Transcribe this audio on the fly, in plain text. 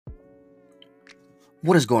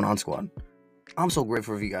What is going on, squad? I'm so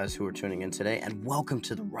grateful for you guys who are tuning in today, and welcome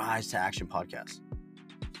to the Rise to Action podcast,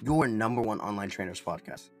 your number one online trainers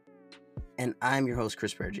podcast. And I'm your host,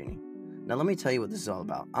 Chris Perugini. Now, let me tell you what this is all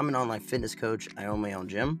about. I'm an online fitness coach. I own my own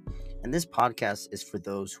gym, and this podcast is for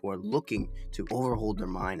those who are looking to overhaul their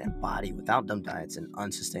mind and body without dumb diets and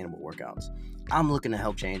unsustainable workouts. I'm looking to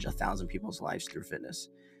help change 1,000 people's lives through fitness.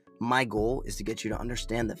 My goal is to get you to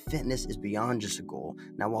understand that fitness is beyond just a goal.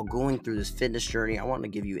 Now, while going through this fitness journey, I want to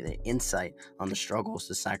give you an insight on the struggles,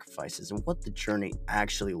 the sacrifices, and what the journey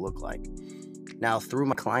actually look like. Now, through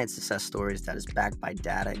my client success stories that is backed by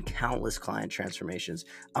data and countless client transformations,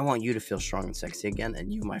 I want you to feel strong and sexy again,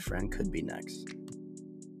 and you, my friend, could be next.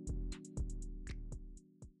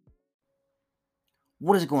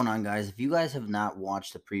 What is going on, guys? If you guys have not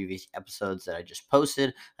watched the previous episodes that I just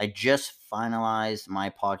posted, I just finalized my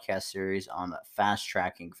podcast series on fast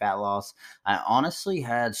tracking fat loss. I honestly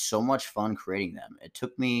had so much fun creating them. It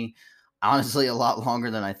took me honestly a lot longer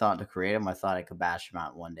than I thought to create them. I thought I could bash them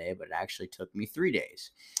out one day, but it actually took me 3 days.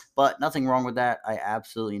 But nothing wrong with that. I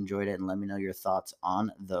absolutely enjoyed it, and let me know your thoughts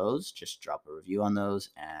on those. Just drop a review on those,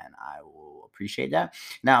 and I will appreciate that.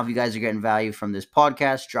 Now, if you guys are getting value from this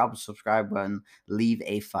podcast, drop a subscribe button, leave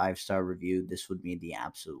a 5-star review. This would mean the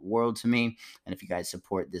absolute world to me. And if you guys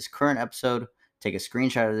support this current episode, take a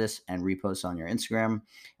screenshot of this and repost on your Instagram.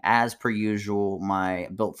 As per usual, my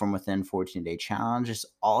Built From Within 14-day challenge has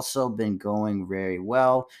also been going very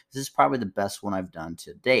well. This is probably the best one I've done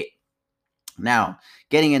to date. Now,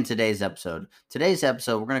 getting in today's episode,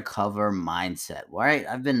 we're going to cover mindset. All right.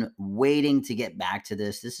 I've been waiting to get back to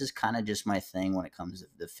this. This is kind of just my thing when it comes to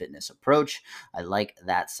the fitness approach. I like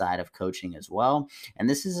that side of coaching as well. And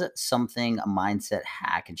this is a mindset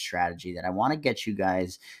hack and strategy that I want to get you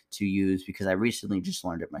guys to use because I recently just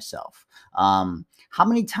learned it myself. How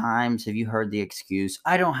many times have you heard the excuse,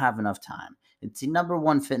 I don't have enough time? It's the number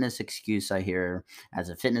one fitness excuse I hear as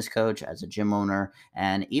a fitness coach, as a gym owner,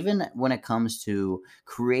 and even when it comes to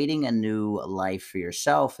creating a new life for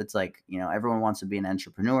yourself. It's like, everyone wants to be an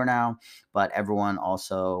entrepreneur now, but everyone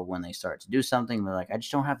also, when they start to do something, they're like, I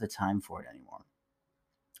just don't have the time for it anymore.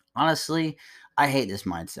 Honestly, I hate this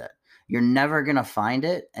mindset. You're never going to find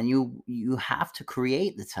it, and you have to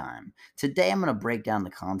create the time. Today I'm going to break down the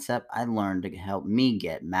concept I learned to help me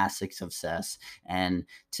get massive success, and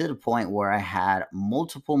to the point where I had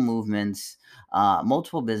multiple movements,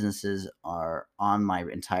 multiple businesses are on my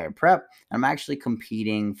entire prep. I'm actually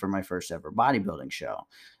competing for my first ever bodybuilding show,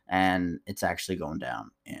 and it's actually going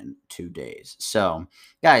down in 2 days. So,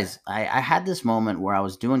 guys, I had this moment where I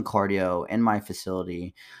was doing cardio in my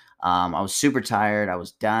facility. I was super tired. I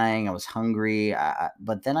was dying. I was hungry.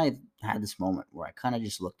 But then I had this moment where I kind of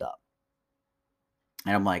just looked up,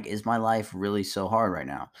 and I'm like, is my life really so hard right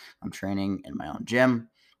now? I'm training in my own gym.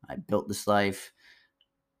 I built this life.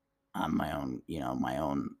 I'm my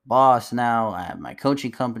own boss now. I have my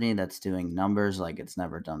coaching company that's doing numbers like it's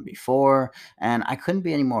never done before. And I couldn't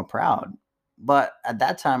be any more proud. But at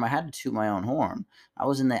that time, I had to toot my own horn. I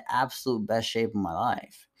was in the absolute best shape of my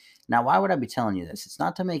life. Now, why would I be telling you this? It's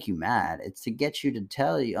not to make you mad. It's to get you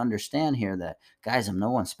to understand here that, guys, I'm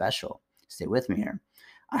no one special. Stay with me here.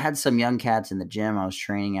 I had some young cats in the gym I was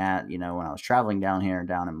training at, when I was traveling down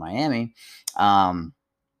in Miami. And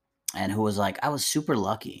who was like, I was super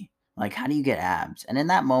lucky. Like, how do you get abs? And in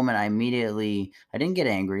that moment, I didn't get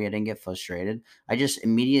angry. I didn't get frustrated. I just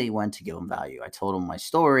immediately went to give them value. I told them my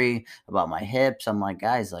story about my hips. I'm like,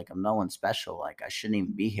 guys, like, I'm no one special. Like, I shouldn't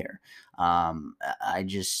even be here. I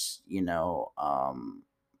just,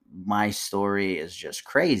 my story is just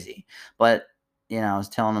crazy. But, I was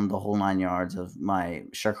telling them the whole 9 yards of my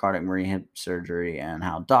shark cardiac marine hip surgery and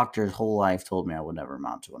how doctors' whole life told me I would never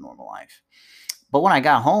amount to a normal life. But when I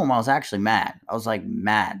got home, I was actually mad. I was like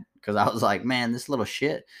mad because I was like, man, this little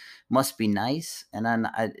shit must be nice. And then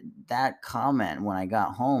that comment when I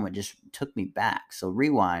got home, it just took me back. So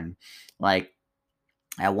rewind, like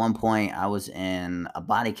at one point I was in a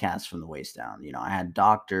body cast from the waist down. I had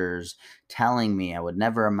doctors telling me I would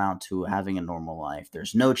never amount to having a normal life.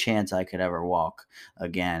 There's no chance I could ever walk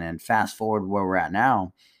again. And fast forward where we're at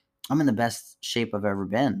now, I'm in the best shape I've ever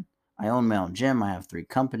been. I own my own gym. I have 3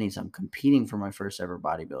 companies. I'm competing for my first ever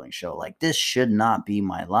bodybuilding show. Like, this should not be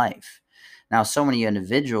my life. Now, so many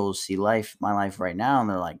individuals see my life right now, and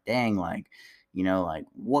they're like, dang, like, like,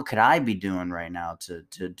 what could I be doing right now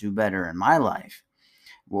to do better in my life?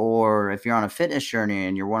 Or if you're on a fitness journey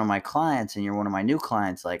and you're one of my clients and you're one of my new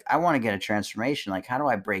clients, like, I want to get a transformation. Like, how do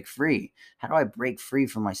I break free? How do I break free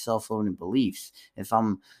from my self-limiting beliefs? If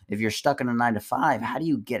you're stuck in a 9 to 5, how do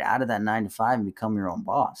you get out of that 9 to 5 and become your own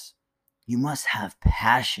boss? You must have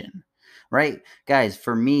passion. right? Guys,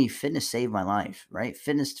 for me, fitness saved my life, right?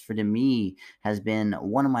 Fitness for to me has been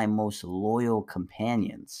one of my most loyal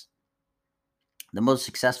companions. The most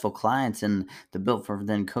successful clients in the Built for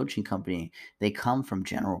Then coaching company, they come from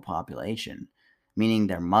general population, meaning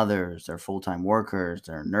their mothers, their full-time workers,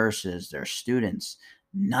 their nurses, their students.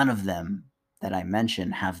 None of them that I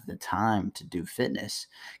mentioned have the time to do fitness.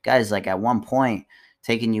 Guys, like at one point,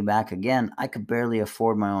 taking you back again, I could barely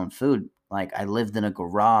afford my own food. Like I lived in a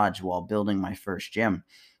garage while building my first gym.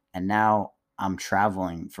 And now I'm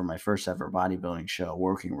traveling for my first ever bodybuilding show,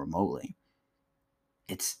 working remotely.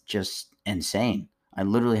 It's just insane. I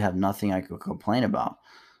literally have nothing I could complain about.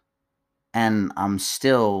 And I'm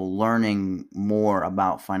still learning more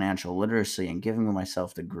about financial literacy and giving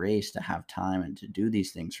myself the grace to have time and to do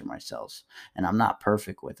these things for myself. And I'm not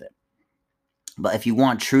perfect with it. But if you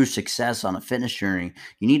want true success on a fitness journey,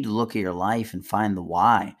 you need to look at your life and find the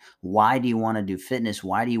why. Why do you want to do fitness?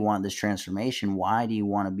 Why do you want this transformation? Why do you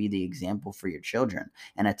want to be the example for your children?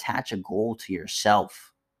 And attach a goal to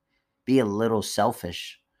yourself. Be a little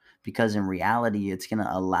selfish, because in reality it's going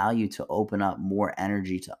to allow you to open up more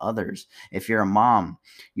energy to others. If you're a mom,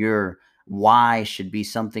 your why should be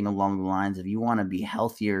something along the lines of you want to be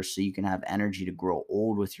healthier so you can have energy to grow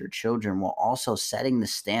old with your children, while also setting the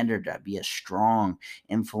standard to be a strong,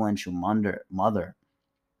 influential mother.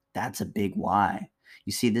 That's a big why.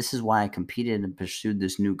 You see, this is why I competed and pursued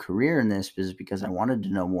this new career in this business, because I wanted to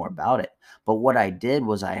know more about it. But what I did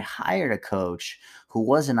was I hired a coach who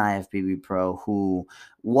was an IFBB pro, who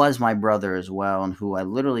was my brother as well, and who I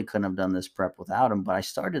literally couldn't have done this prep without him. But I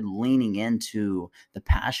started leaning into the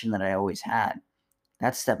passion that I always had.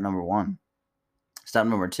 That's step number one. Step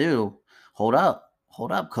number two, hold up,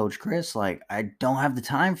 Coach Chris. Like, I don't have the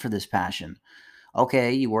time for this passion.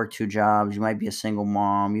 Okay, you work two jobs, you might be a single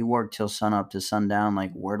mom, you work till sun up to sundown.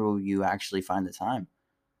 Like, where do you actually find the time?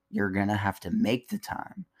 You're gonna have to make the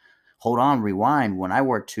time. Hold on, rewind. When I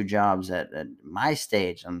worked two jobs at my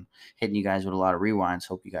stage, I'm hitting you guys with a lot of rewinds.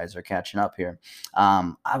 Hope you guys are catching up here.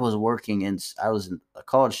 I was I was a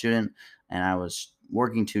college student, and I was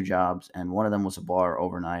working two jobs, and one of them was a bar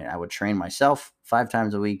overnight. I would train myself 5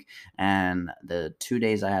 times a week, and the 2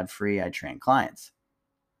 days I had free, I trained clients.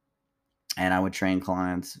 And I would train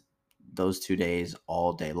clients those 2 days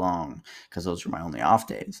all day long, because those were my only off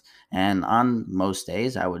days. And on most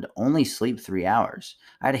days, I would only sleep 3 hours.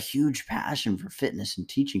 I had a huge passion for fitness and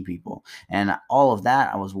teaching people. And all of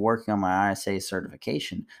that, I was working on my ISA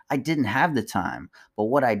certification. I didn't have the time. But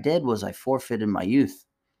what I did was I forfeited my youth.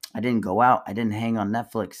 I didn't go out, I didn't hang on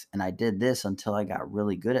Netflix. And I did this until I got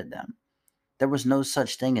really good at them. There was no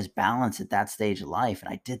such thing as balance at that stage of life.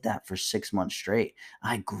 And I did that for 6 months straight.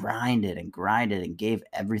 I grinded and gave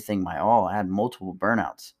everything my all. I had multiple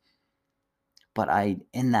burnouts. But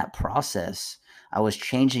in that process, I was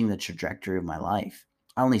changing the trajectory of my life.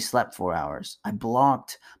 I only slept 4 hours. I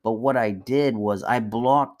blocked, but what I did was I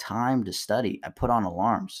blocked time to study. I put on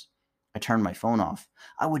alarms. I turned my phone off.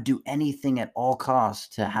 I would do anything at all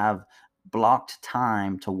costs to have blocked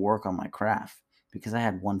time to work on my craft, because I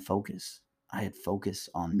had one focus. I had focus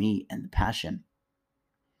on me and the passion.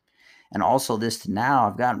 And also, this to now,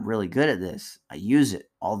 I've gotten really good at this. I use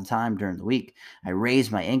it all the time during the week. I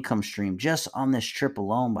raised my income stream just on this trip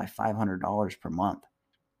alone by $500 per month.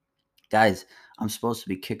 Guys, I'm supposed to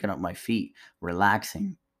be kicking up my feet,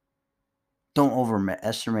 relaxing. Don't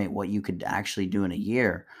overestimate what you could actually do in a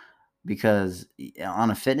year, because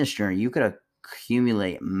on a fitness journey, you could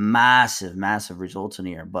accumulate massive results in a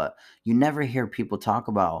year, but you never hear people talk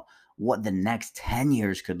about what the next 10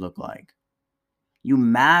 years could look like. You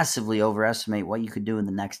massively overestimate what you could do in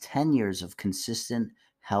the next 10 years of consistent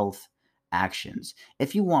health actions.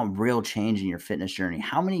 If you want real change in your fitness journey,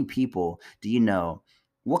 how many people do you know?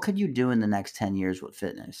 What could you do in the next 10 years with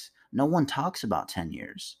fitness? No one talks about 10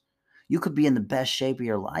 years. You could be in the best shape of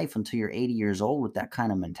your life until you're 80 years old with that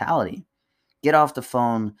kind of mentality. Get off the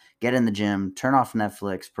phone, get in the gym, turn off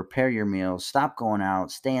Netflix, prepare your meals, stop going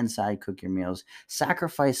out, stay inside, cook your meals,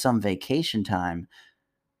 sacrifice some vacation time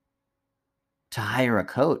to hire a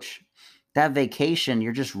coach. That vacation,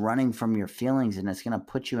 you're just running from your feelings, and it's going to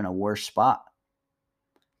put you in a worse spot.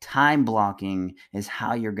 Time blocking is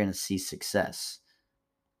how you're going to see success.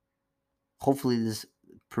 Hopefully, this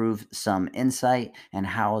proved some insight and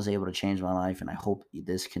how I was able to change my life, and I hope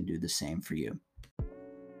this can do the same for you.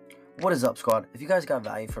 What is up, squad? If you guys got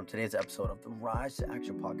value from today's episode of the Rise to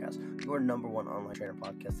Action podcast, your number one online trainer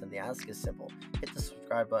podcast, then the ask is simple. Hit the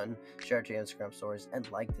subscribe button, share it to your Instagram stories,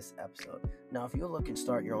 and like this episode. Now, if you're looking to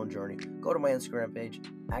start your own journey, go to my Instagram page,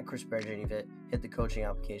 at ChrisBearJaneyFit, hit the coaching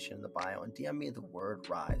application in the bio, and DM me the word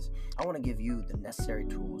RISE. I want to give you the necessary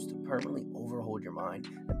tools to permanently overhaul your mind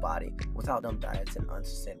and body without dumb diets and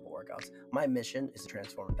unsustainable workouts. My mission is to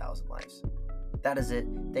transform 1,000 lives. That is it.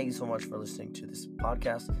 Thank you so much for listening to this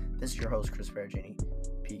podcast. This is your host, Chris Bergini.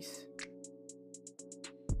 Peace.